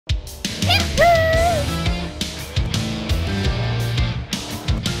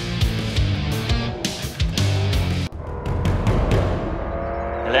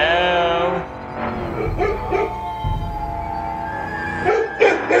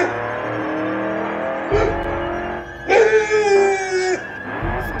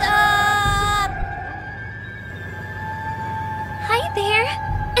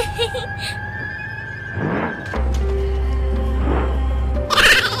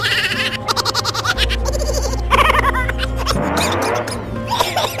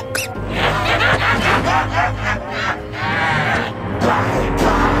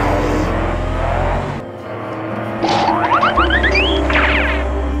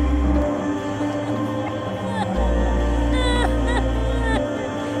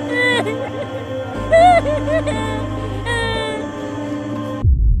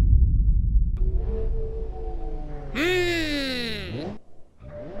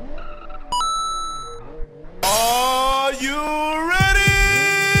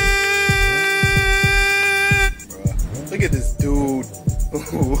Look at this dude.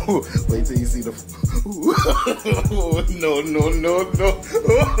 Wait till you see the. No, no, no, no.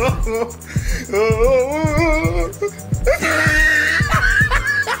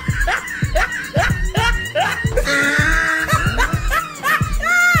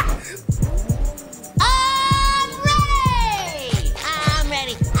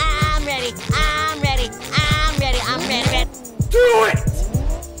 Do it!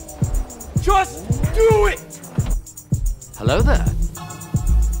 Just do it! Hello there.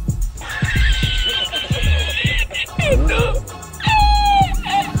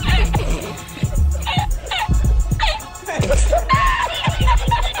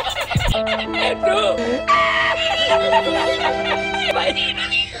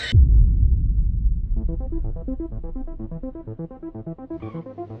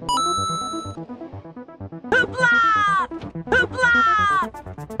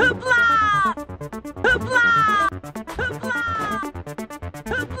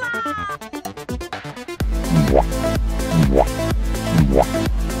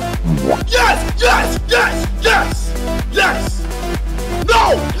 Yes! Yes! Yes! Yes! Yes! No!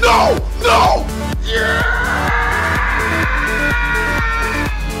 No! No! Yeah!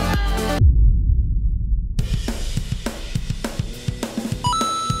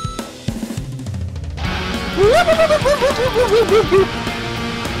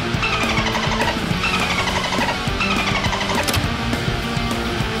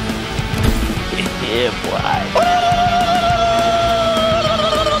 Yeah, boy.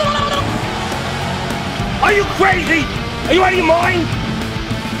 Are you crazy? Are you out of your mind?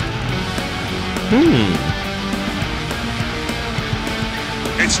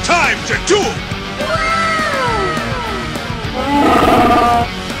 It's time to duel!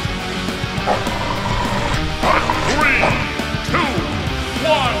 Three, two,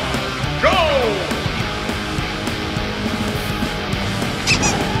 one, go!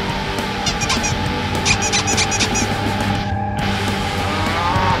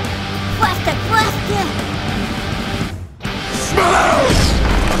 Faster, faster!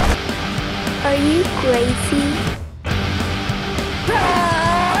 Are you crazy?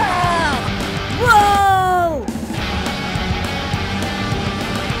 Whoa!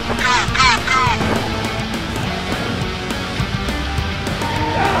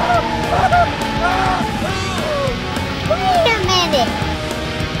 Wait a minute!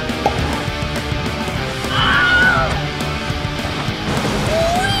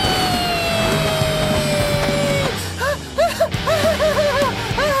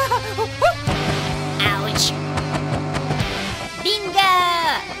 Ouch! Bingo!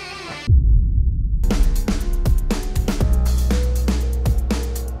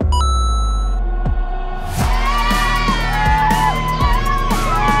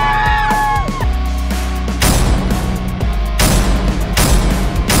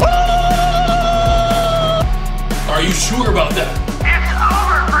 Are you sure about that? It's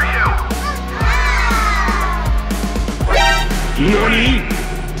over for you! Nani?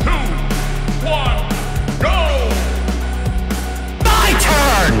 2, 1, go! My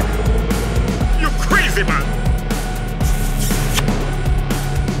turn! You crazy man!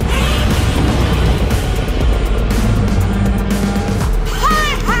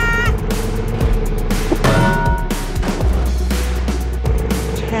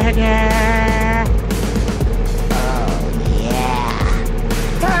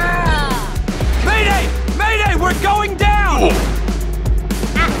 Mayday! Mayday! We're going down!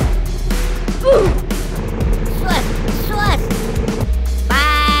 Swift!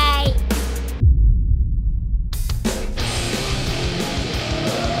 Bye!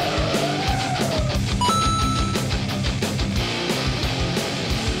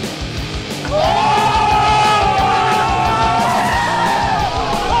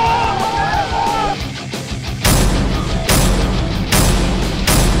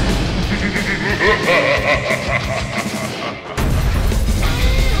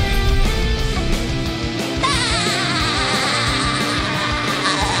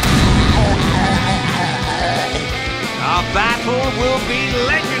 Our battle will be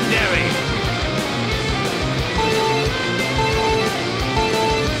legendary!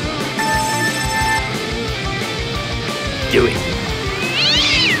 Do it.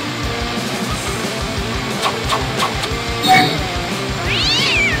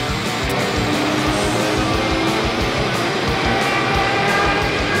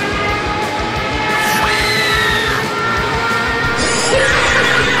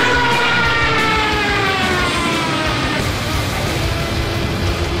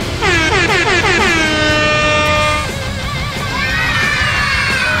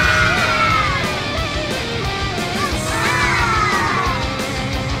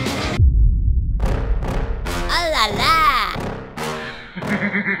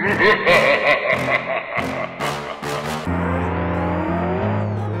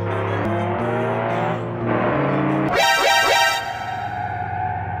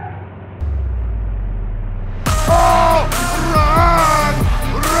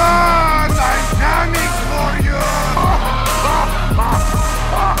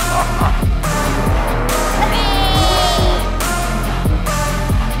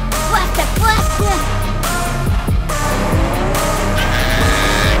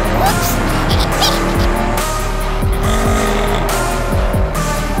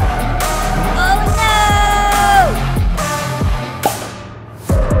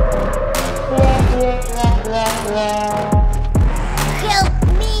 Help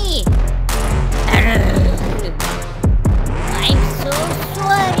me! I'm so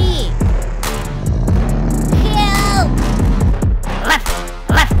sorry! Help! Left!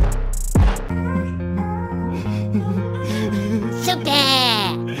 So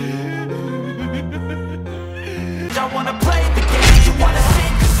bad!